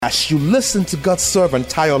As you listen to God's servant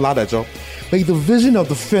Tayo Ladajo, may the vision of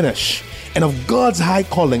the finish and of God's high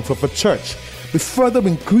calling for the church be further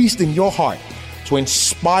increased in your heart to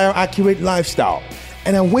inspire accurate lifestyle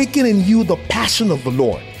and awaken in you the passion of the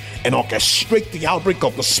Lord and orchestrate the outbreak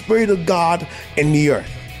of the Spirit of God in the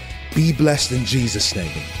earth. Be blessed in Jesus' name.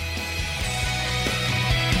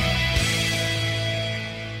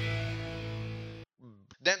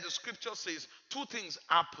 Then the scripture says two things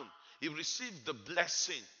happen. He received the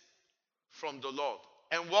blessing from the Lord.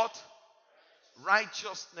 And what?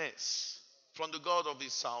 Righteousness from the God of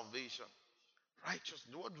his salvation.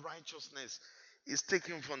 The word righteousness is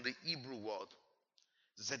taken from the Hebrew word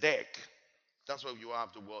Zedek. That's why you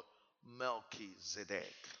have the word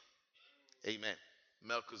Melchizedek. Amen.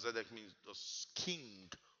 Melchizedek means the king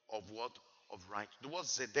of what? Of righteousness. The word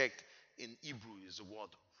Zedek in Hebrew is the word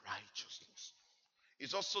righteousness.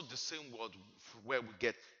 It's also the same word where we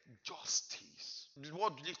get justice. The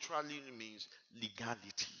word literally means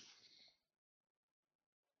legality.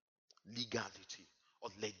 Legality or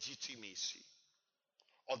legitimacy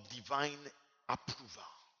or divine approval.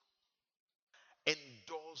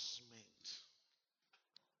 Endorsement.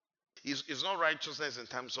 It's not righteousness in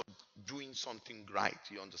terms of doing something right,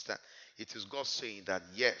 you understand? It is God saying that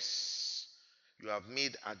yes, you have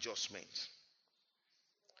made adjustments.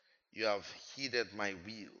 You have heeded my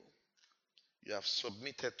will. You have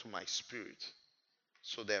submitted to my spirit.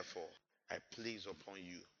 So therefore, I place upon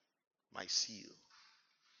you my seal.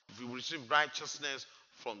 We receive righteousness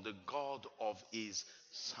from the God of his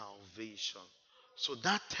salvation. So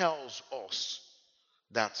that tells us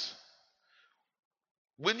that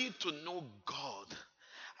we need to know God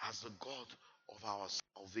as the God of our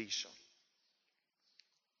salvation.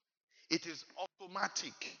 It is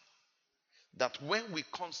automatic that when we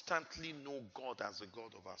constantly know God as the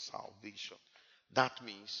God of our salvation, that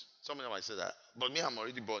means, somebody might say that, but me, I'm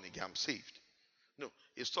already born again, I'm saved. No,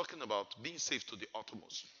 it's talking about being saved to the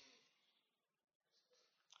uttermost,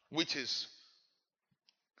 which is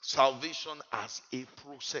salvation as a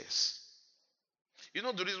process. You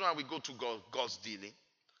know the reason why we go to God's dealing?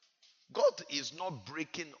 God is not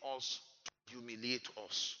breaking us to humiliate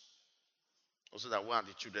us. Also that we are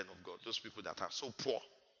the children of God. Those people that are so poor,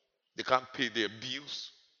 they can't pay their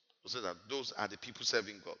bills. Also that those are the people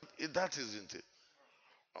serving God. That isn't it.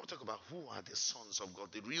 I'm talking about who are the sons of God,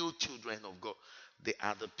 the real children of God. They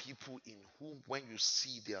are the people in whom, when you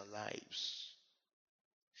see their lives,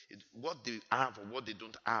 what they have or what they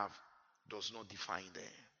don't have does not define them.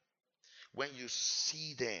 When you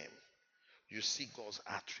see them, you see God's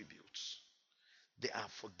attributes. They are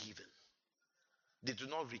forgiven. They do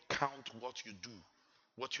not recount what you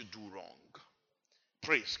do wrong.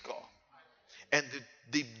 Praise God. And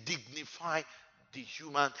they dignify the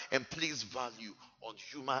human and place value on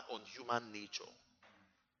human nature.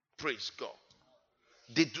 Praise God.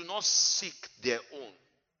 They do not seek their own.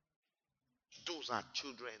 Those are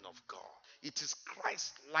children of God. It is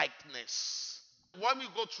Christ likeness. When we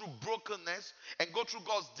go through brokenness and go through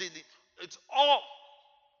God's dealing, it's all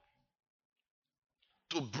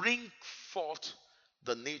to bring forth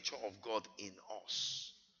the nature of God in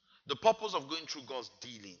us. The purpose of going through God's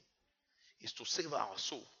dealing is to save our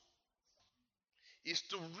soul, is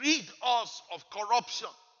to rid us of corruption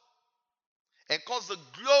and cause the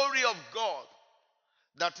glory of God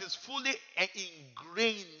that is fully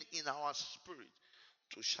ingrained in our spirit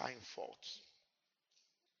to shine forth.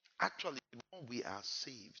 Actually, the more we are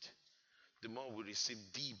saved, the more we receive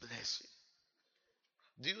the blessing.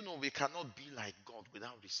 Do you know we cannot be like God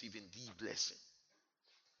without receiving the blessing?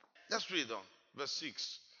 Let's read on. Verse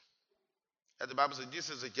 6. And the Bible says,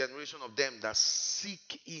 this is a generation of them that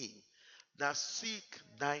seek him, that seek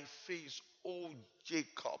thy face, O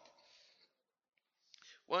Jacob.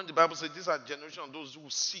 When the Bible says, these are generation of those who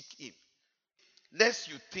seek him, lest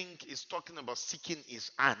you think it's talking about seeking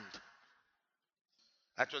his hand.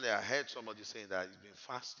 Actually, I heard somebody saying that he's been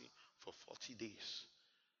fasting for 40 days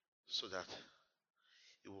so that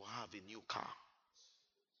he will have a new car.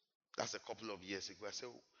 That's a couple of years ago. I said,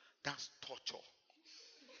 oh, that's torture.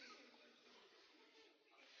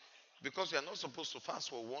 Because you are not supposed to fast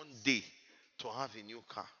for one day to have a new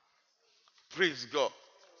car. Praise God.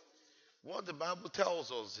 What the Bible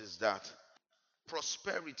tells us is that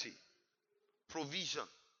prosperity, provision,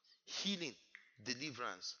 healing,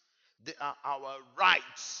 deliverance, they are our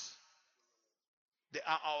rights. They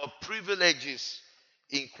are our privileges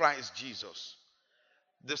in Christ Jesus.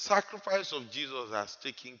 The sacrifice of Jesus has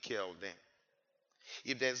taken care of them.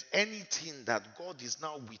 If there's anything that God is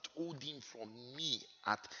now withholding from me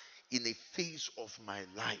in a phase of my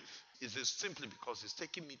life, it is simply because He's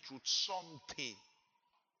taking me through something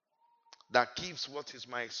that keeps what is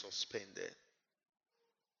mine suspended.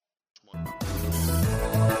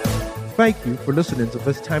 Thank you for listening to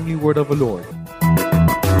this timely word of the Lord.